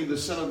concerning the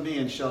Son of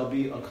Man shall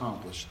be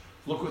accomplished.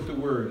 Look at the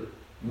word,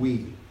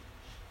 we.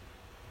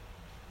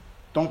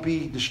 Don't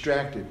be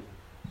distracted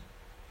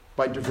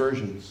by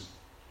diversions,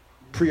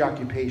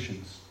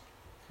 preoccupations.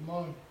 Come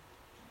on.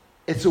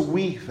 It's a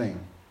we thing.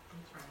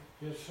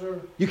 Yes, sir.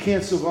 You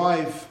can't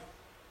survive,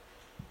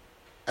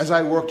 as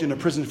I worked in a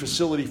prison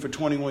facility for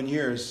 21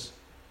 years,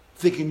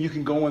 thinking you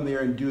can go in there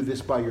and do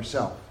this by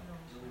yourself.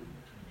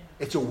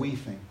 It's a we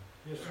thing.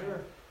 Yes,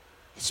 sir.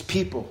 It's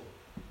people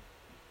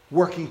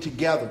working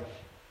together,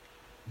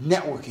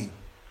 networking,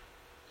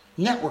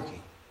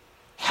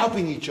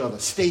 helping each other,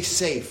 stay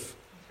safe,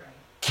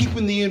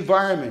 keeping the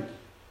environment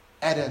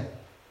at a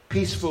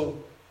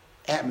peaceful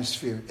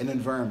atmosphere and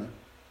environment.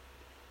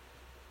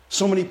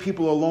 So many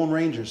people are lone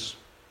rangers,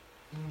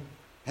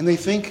 and they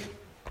think,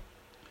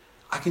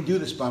 I can do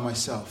this by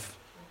myself.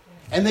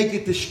 And they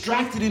get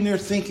distracted in their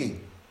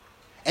thinking,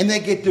 and they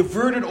get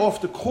diverted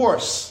off the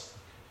course.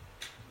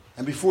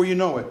 And before you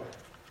know it,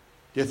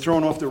 they're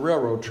thrown off the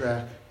railroad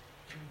track,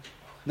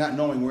 not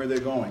knowing where they're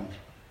going,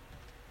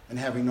 and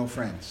having no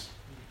friends.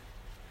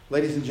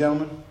 Ladies and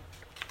gentlemen,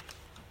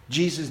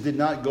 Jesus did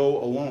not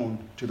go alone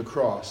to the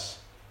cross.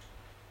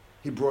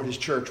 He brought his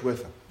church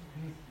with him.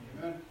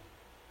 Amen.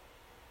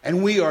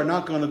 And we are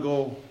not going to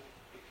go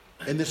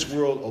in this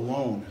world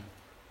alone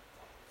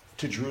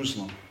to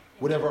Jerusalem,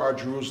 whatever our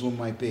Jerusalem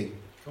might be.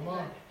 Come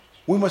on.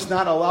 We must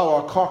not allow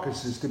our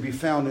carcasses to be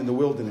found in the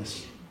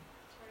wilderness.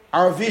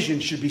 Our vision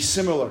should be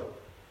similar.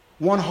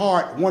 One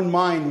heart, one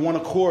mind, one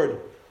accord.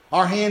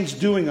 Our hands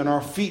doing and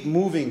our feet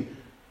moving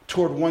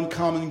toward one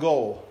common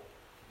goal,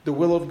 the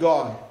will of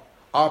God.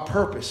 Our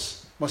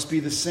purpose must be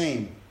the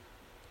same,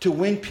 to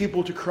win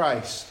people to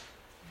Christ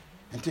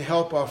and to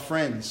help our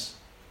friends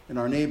and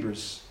our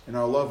neighbors and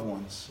our loved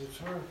ones Yes,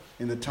 sir.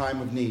 in the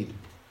time of need.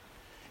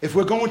 If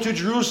we're going to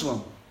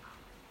Jerusalem,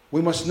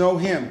 we must know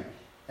him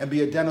and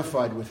be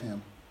identified with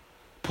him.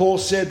 Paul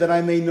said that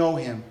I may know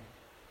him.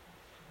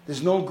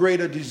 There's no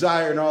greater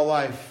desire in our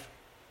life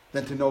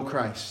than to know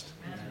Christ.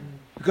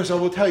 Because I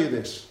will tell you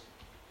this.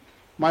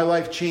 My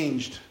life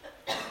changed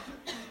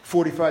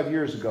 45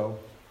 years ago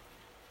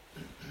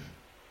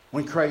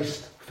when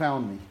Christ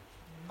found me.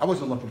 I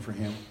wasn't looking for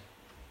him.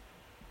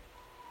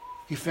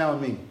 He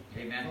found me.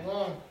 Amen. Come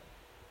on.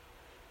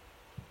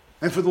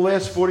 And for the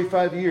last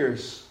 45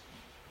 years,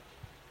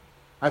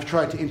 I've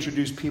tried to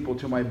introduce people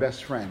to my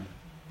best friend,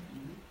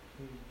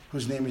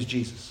 whose name is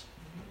Jesus.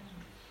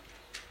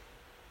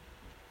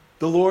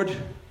 The Lord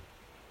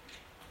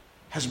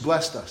has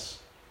blessed us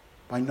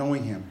by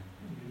knowing him.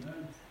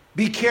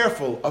 Be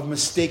careful of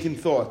mistaken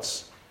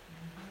thoughts.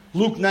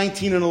 Luke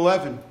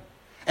 19:11.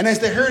 And as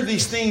they heard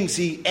these things,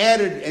 he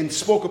added and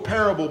spoke a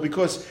parable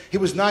because he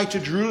was nigh to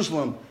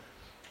Jerusalem,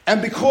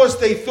 and because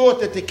they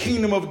thought that the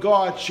kingdom of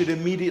God should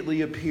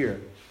immediately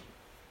appear.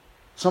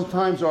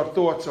 Sometimes our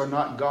thoughts are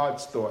not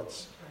God's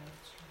thoughts.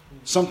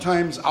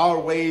 Sometimes our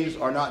ways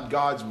are not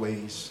God's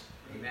ways.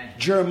 Amen.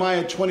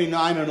 Jeremiah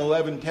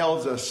 29:11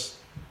 tells us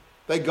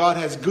that God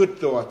has good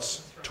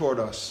thoughts toward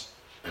us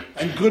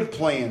and good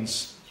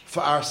plans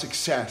for our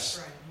success.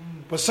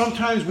 But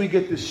sometimes we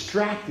get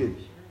distracted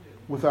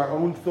with our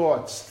own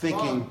thoughts,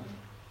 thinking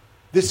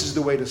this is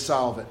the way to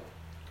solve it.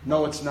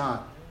 No, it's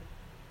not.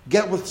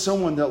 Get with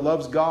someone that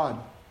loves God.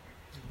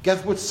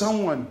 Get with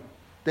someone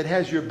that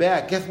has your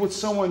back. Get with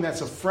someone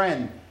that's a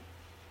friend.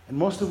 And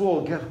most of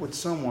all, get with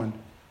someone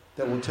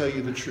that will tell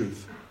you the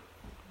truth.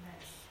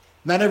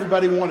 Not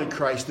everybody wanted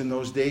Christ in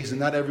those days, and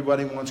not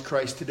everybody wants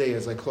Christ today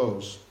as I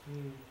close.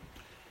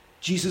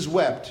 Jesus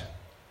wept,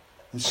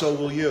 and so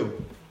will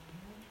you.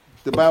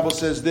 The Bible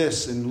says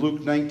this in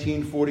Luke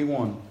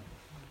 19:41.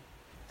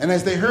 And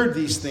as they heard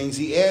these things,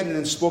 he added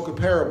and spoke a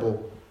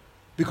parable,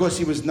 because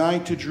he was nigh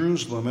to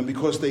Jerusalem, and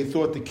because they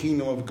thought the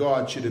kingdom of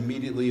God should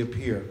immediately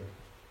appear.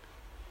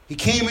 He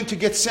came into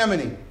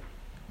Gethsemane,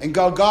 and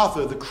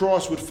Golgotha, the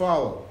cross, would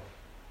follow.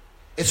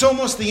 It's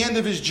almost the end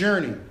of his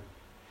journey.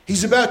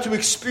 He's about to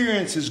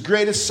experience his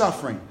greatest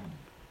suffering.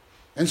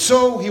 And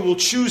so he will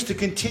choose to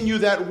continue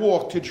that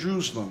walk to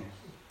Jerusalem.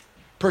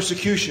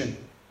 Persecution,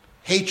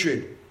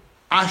 hatred,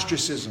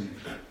 ostracism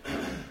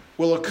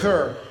will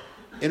occur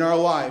in our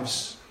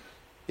lives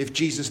if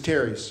Jesus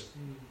tarries.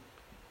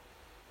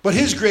 But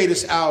his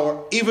greatest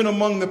hour, even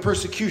among the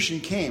persecution,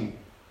 came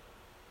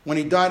when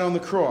he died on the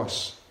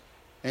cross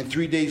and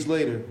 3 days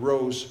later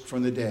rose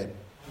from the dead.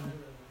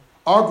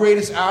 Our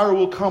greatest hour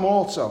will come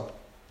also.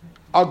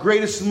 Our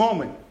greatest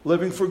moment,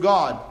 living for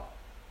God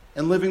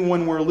and living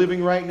when we're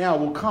living right now,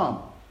 will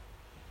come.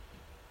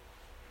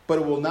 But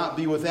it will not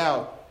be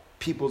without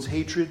people's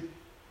hatred,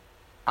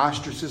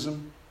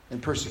 ostracism,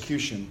 and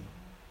persecution.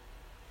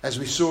 As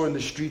we saw in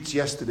the streets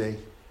yesterday,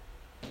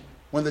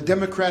 when the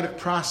democratic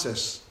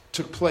process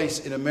took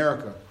place in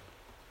America,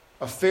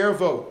 a fair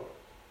vote,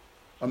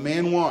 a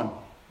man won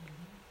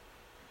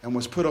and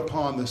was put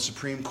upon the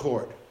Supreme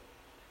Court.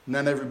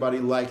 Not everybody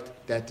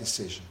liked that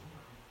decision.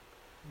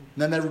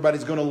 Not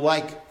everybody's going to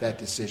like that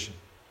decision.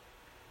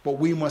 But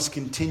we must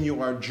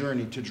continue our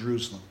journey to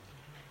Jerusalem.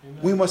 Amen.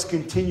 We must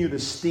continue to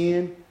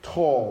stand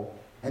tall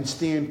and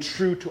stand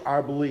true to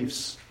our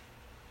beliefs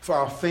for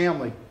our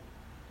family,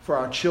 for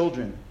our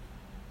children,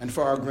 and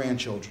for our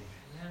grandchildren.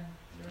 Amen.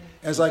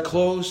 As I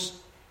close,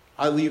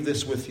 I leave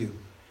this with you.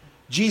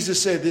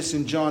 Jesus said this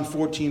in John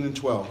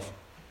 14:12.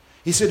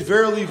 He said,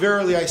 Verily,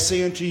 verily, I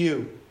say unto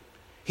you,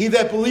 he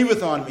that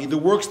believeth on me, the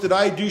works that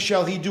I do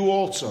shall he do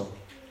also.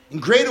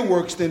 And greater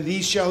works than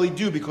these shall he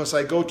do, because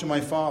I go to my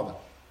Father.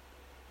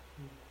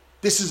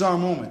 This is our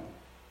moment.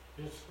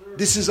 Yes, sir.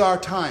 This is our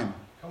time.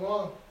 Come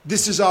on.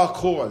 This is our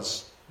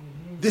cause.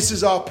 This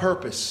is our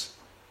purpose.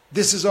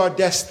 This is our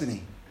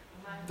destiny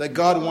that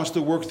God wants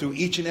to work through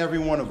each and every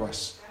one of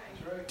us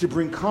to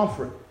bring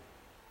comfort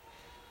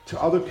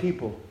to other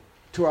people,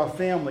 to our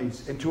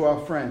families, and to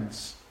our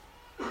friends.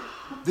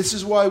 This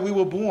is why we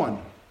were born,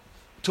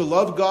 to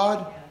love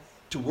God,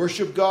 to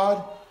worship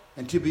God,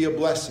 and to be a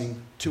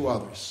blessing to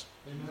others.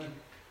 Amen.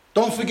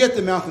 Don't forget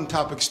the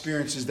mountaintop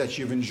experiences that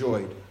you've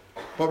enjoyed.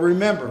 But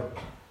remember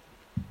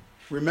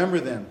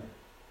them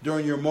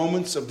during your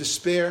moments of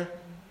despair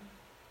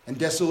and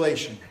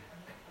desolation.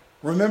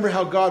 Remember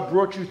how God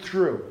brought you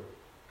through,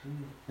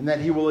 and that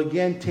he will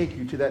again take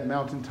you to that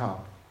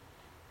mountaintop.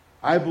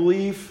 I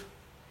believe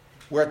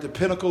we're at the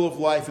pinnacle of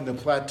life and the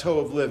plateau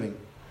of living.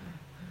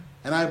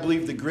 And I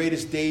believe the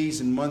greatest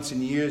days and months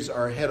and years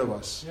are ahead of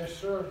us. Yes,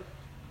 sir.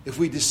 If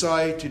we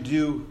decide to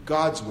do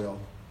God's will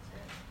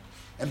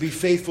and be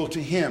faithful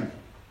to him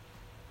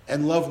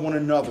and love one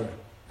another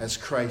as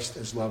Christ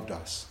has loved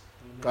us.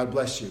 God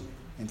bless you,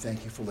 and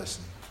thank you for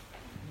listening.